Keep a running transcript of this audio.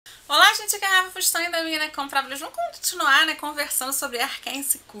Olá, gente, aqui é a Rafa Fustão da minha Compráveis. Vamos continuar, conversando sobre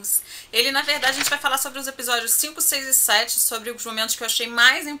Erkenci Kuş. Ele, na verdade, a gente vai falar sobre os episódios 5, 6 e 7, sobre os momentos que eu achei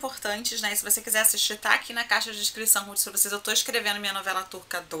mais importantes, E se você quiser assistir, tá aqui na caixa de descrição, muito sobre vocês. Eu tô escrevendo minha novela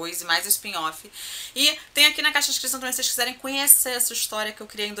turca 2 e mais spin-off. E tem aqui na caixa de descrição também, se vocês quiserem conhecer essa história que eu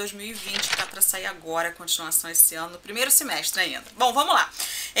criei em 2020, que tá pra sair agora, a continuação esse ano, no primeiro semestre ainda. Bom, vamos lá.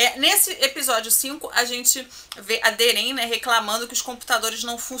 Nesse episódio 5, a gente vê a Demet, reclamando que os computadores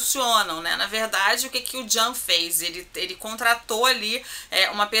não funcionam, Na verdade, o que o Can fez? Ele contratou ali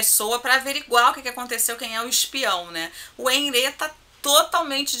uma pessoa para averiguar o que aconteceu, quem é o espião, O Emre tá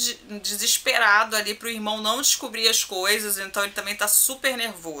totalmente desesperado ali pro irmão não descobrir as coisas, então ele também tá super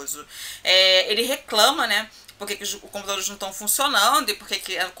nervoso. Ele reclama, porque que os computadores não estão funcionando e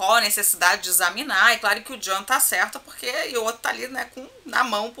qual a necessidade de examinar. É claro que o Can tá certo, porque o outro tá ali, na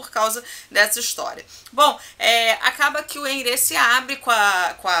mão por causa dessa história. Bom, acaba que o Emre se abre com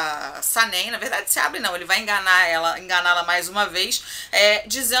a Sanem. Na verdade, se abre não, ele vai enganá-la mais uma vez,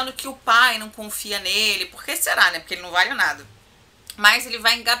 dizendo que o pai não confia nele. Por que será, Porque ele não vale nada. Mas ele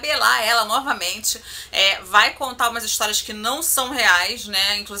vai engabelar ela novamente, vai contar umas histórias que não são reais,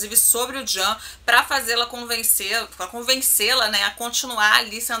 inclusive sobre o Can, para fazê-la convencê-la, a continuar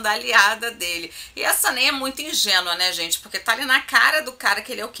ali sendo aliada dele. E essa nem é muito ingênua, gente, porque tá ali na cara do cara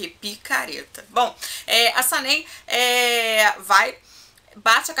que ele é o quê? Picareta. Bom, a Sanem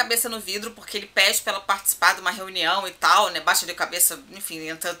bate a cabeça no vidro porque ele pede para ela participar de uma reunião e tal, bate ali a cabeça,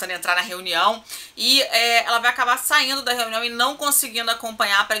 enfim, tentando entrar na reunião, e ela vai acabar saindo da reunião e não conseguindo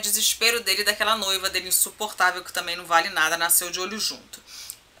acompanhar, para desespero dele, daquela noiva dele insuportável que também não vale nada, nasceu de olho junto.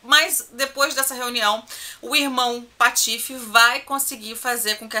 Mas depois dessa reunião, o irmão Patife vai conseguir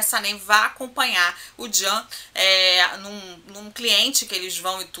fazer com que a Sanem vá acompanhar o Can num cliente que eles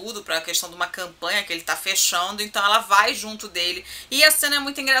vão e tudo, para a questão de uma campanha que ele tá fechando. Então ela vai junto dele, e a cena é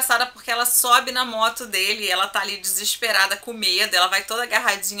muito engraçada porque ela sobe na moto dele e ela tá ali desesperada, com medo, ela vai toda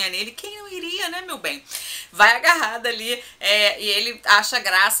agarradinha nele. Quem não iria, meu bem? Vai agarrada ali, e ele acha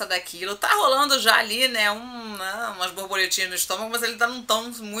graça daquilo. Tá rolando já ali, umas borboletinhas no estômago, mas ele não tão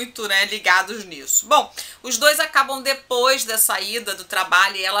muito, ligados nisso. Bom, os dois acabam depois da saída do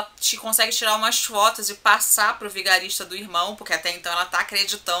trabalho, e ela consegue tirar umas fotos e passar pro vigarista do irmão, porque até então ela tá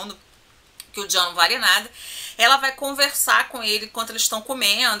acreditando que o Can não vale nada. Ela vai conversar com ele enquanto eles estão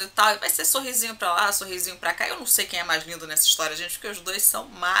comendo e tal, e vai ser sorrisinho pra lá, sorrisinho pra cá. Eu não sei quem é mais lindo nessa história, gente, porque os dois são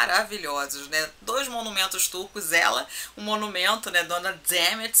maravilhosos, Dois monumentos turcos, ela, um monumento, Dona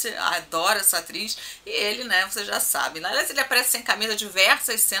Demet, adoro essa atriz, e ele, você já sabe. Aliás, ele aparece sem camisa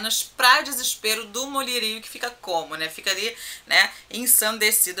diversas cenas, pra desespero do mulherio, que fica como, Fica ali,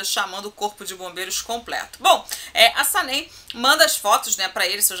 ensandecida, chamando o corpo de bombeiros completo. Bom, a Sanem manda as fotos, pra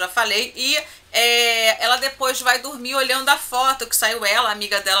ele, isso eu já falei, e ela depois vai dormir olhando a foto que saiu ela,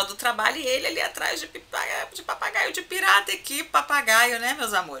 amiga dela do trabalho, e ele ali atrás de papagaio, de pirata, equipe papagaio,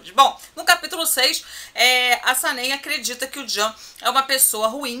 meus amores. Bom, no capítulo 6, a Sanem acredita que o Can é uma pessoa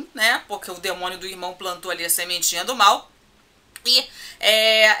ruim, porque o demônio do irmão plantou ali a sementinha do mal. E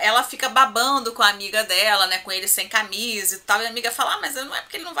ela fica babando com a amiga dela, com ele sem camisa e tal, e a amiga fala, mas não é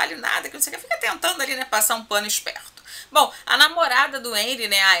porque ele não vale nada, que não sei o que, fica tentando ali, passar um pano esperto. Bom, a namorada do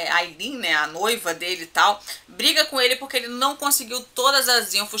Emre, a Aylin, a noiva dele e tal, briga com ele porque ele não conseguiu todas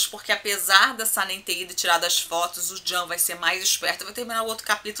as infos, porque apesar da Sanem ter ido tirar das fotos, o Can vai ser mais esperto. Vai terminar o outro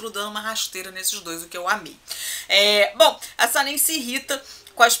capítulo dando uma rasteira nesses dois, o que eu amei. Bom, a Sanem se irrita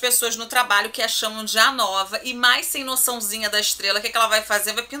com as pessoas no trabalho que a chamam de a nova, e mais sem noçãozinha da estrela, o que ela vai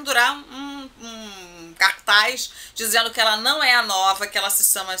fazer? Vai pendurar um cartaz dizendo que ela não é a nova, que ela se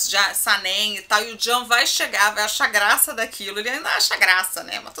chama Sanem e tal, e o Can vai chegar, vai achar graça daquilo, ele ainda acha graça,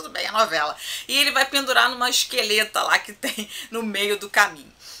 mas tudo bem, é novela, e ele vai pendurar numa esqueleta lá que tem no meio do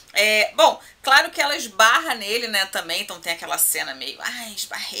caminho. Bom, claro que ela esbarra nele, também, então tem aquela cena meio,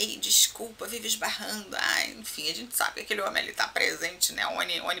 esbarrei, desculpa, vive esbarrando, enfim, a gente sabe que aquele homem ali tá presente,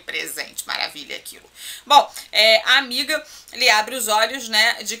 onipresente, maravilha aquilo. Bom, a amiga lhe abre os olhos,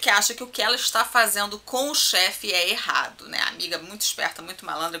 de que acha que o que ela está fazendo com o chefe é errado, A amiga muito esperta, muito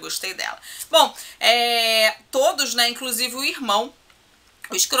malandra, gostei dela. Bom, todos, inclusive o irmão,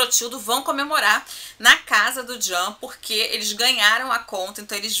 o escrotildo, vão comemorar na casa do Can, porque eles ganharam a conta,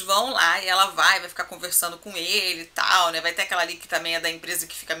 então eles vão lá, e ela vai ficar conversando com ele e tal, vai ter aquela ali que também é da empresa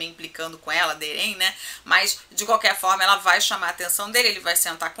que fica meio implicando com ela, Demet, mas de qualquer forma ela vai chamar a atenção dele, ele vai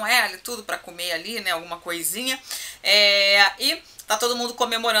sentar com ela e tudo pra comer ali, alguma coisinha, e tá todo mundo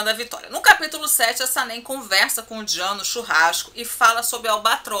comemorando a vitória. No capítulo 7, a Sanem conversa com o Can no churrasco e fala sobre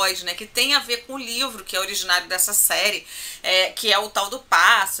albatroz, né, que tem a ver com o livro que é originário dessa série, que é o tal do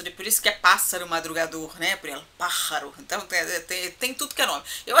Pássaro, e por isso que é Pássaro Madrugador, né, por ela, Pássaro. Então tem tudo que é nome.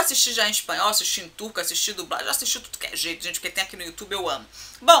 Eu assisti já em espanhol, assisti em turco, assisti dublagem, assisti tudo que é jeito, gente, porque tem aqui no YouTube, eu amo.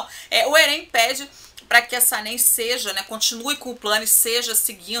 Bom, o Eren pede para que a Sanem seja, né, continue com o plano e seja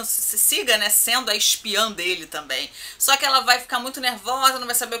siga, né, sendo a espiã dele também. Só que ela vai ficar muito nervosa, não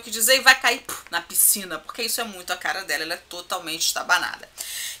vai saber o que dizer e vai cair na piscina, porque isso é muito a cara dela, ela é totalmente estabanada.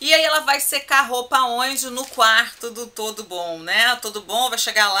 E aí ela vai secar a roupa onde? No quarto do Todo Bom, né? Todo Bom vai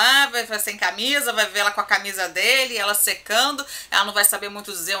chegar lá, vai sem camisa, vai ver ela com a camisa dele, ela secando, ela não vai saber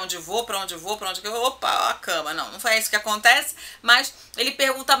muito dizer onde vou, pra onde vou, opa, a cama. Não foi isso que acontece, mas ele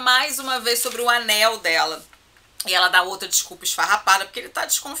pergunta mais uma vez sobre o anel dela. E ela dá outra desculpa esfarrapada, porque ele tá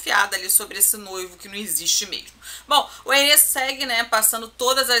desconfiado ali sobre esse noivo que não existe mesmo. Bom, o Eren segue, né, passando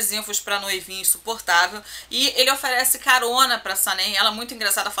todas as infos pra noivinha insuportável, e ele oferece carona pra Sanem. Ela, muito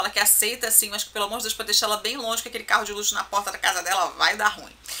engraçada, fala que aceita assim, mas que pelo amor de Deus, pra deixar ela bem longe, que aquele carro de luxo na porta da casa dela vai dar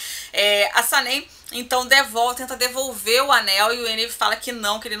ruim. A Sanem, então, tenta devolver o anel, e o Eren fala que ele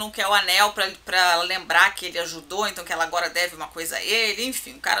não quer o anel pra lembrar que ele ajudou, então que ela agora deve uma coisa a ele,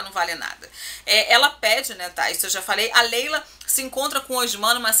 enfim, o cara não vale nada. Ela pede, né, tá, isso eu já falei, a Leila se encontra com o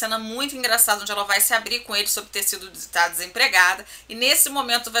Özdemir numa cena muito engraçada, onde ela vai se abrir com ele sobre ter sido desempregada, e nesse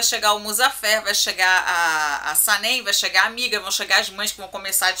momento vai chegar o Muzaffer, vai chegar a Sanem, vai chegar a amiga, vão chegar as mães que vão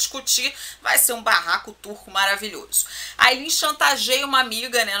começar a discutir, vai ser um barraco turco maravilhoso. Aí ele chantageia uma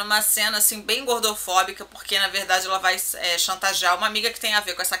amiga, né, numa cena assim bem gordofóbica, porque na verdade ela vai chantagear uma amiga que tem a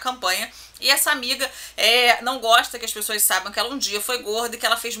ver com essa campanha, e essa amiga não gosta que as pessoas saibam que ela um dia foi gorda e que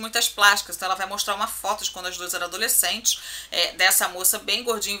ela fez muitas plásticas. Então ela vai mostrar uma foto de quando as duas eram adolescentes, dessa moça bem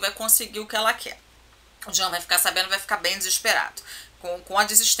gordinha, e vai conseguir o que ela quer. O Can vai ficar sabendo, vai ficar bem desesperado com a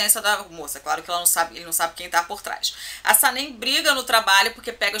desistência da moça. Claro que ele não sabe quem tá por trás. A Sanem briga no trabalho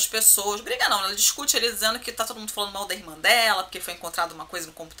porque pega as pessoas. Briga não, ela discute ali dizendo que tá todo mundo falando mal da irmã dela, porque foi encontrada uma coisa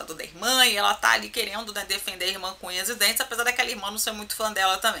no computador da irmã, e ela tá ali querendo, né, defender a irmã com unhas e dentes, apesar daquela irmã não ser muito fã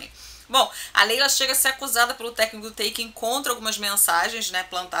dela também. Bom, a Leila chega a ser acusada pelo técnico do TI, que encontra algumas mensagens, né,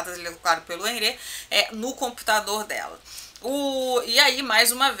 plantadas, claro, pelo Emre, no computador dela. E aí,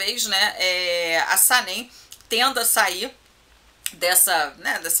 mais uma vez, né, a Sanem tenta sair dessa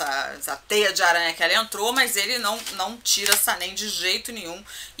teia de aranha que ela entrou, mas ele não tira a Sanem de jeito nenhum,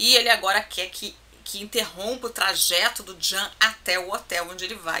 e ele agora quer que interrompa o trajeto do Can até o hotel onde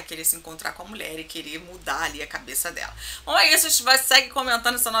ele vai querer se encontrar com a mulher e querer mudar ali a cabeça dela. Bom, é isso, a gente segue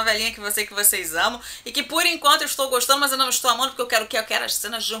comentando essa novelinha que vocês amam, e que por enquanto eu estou gostando, mas eu não estou amando, porque eu quero as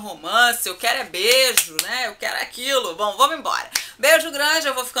cenas de romance, eu quero beijo, né, eu quero aquilo. Bom, vamos embora. Beijo grande,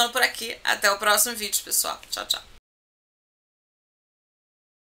 eu vou ficando por aqui, até o próximo vídeo, pessoal. Tchau, tchau.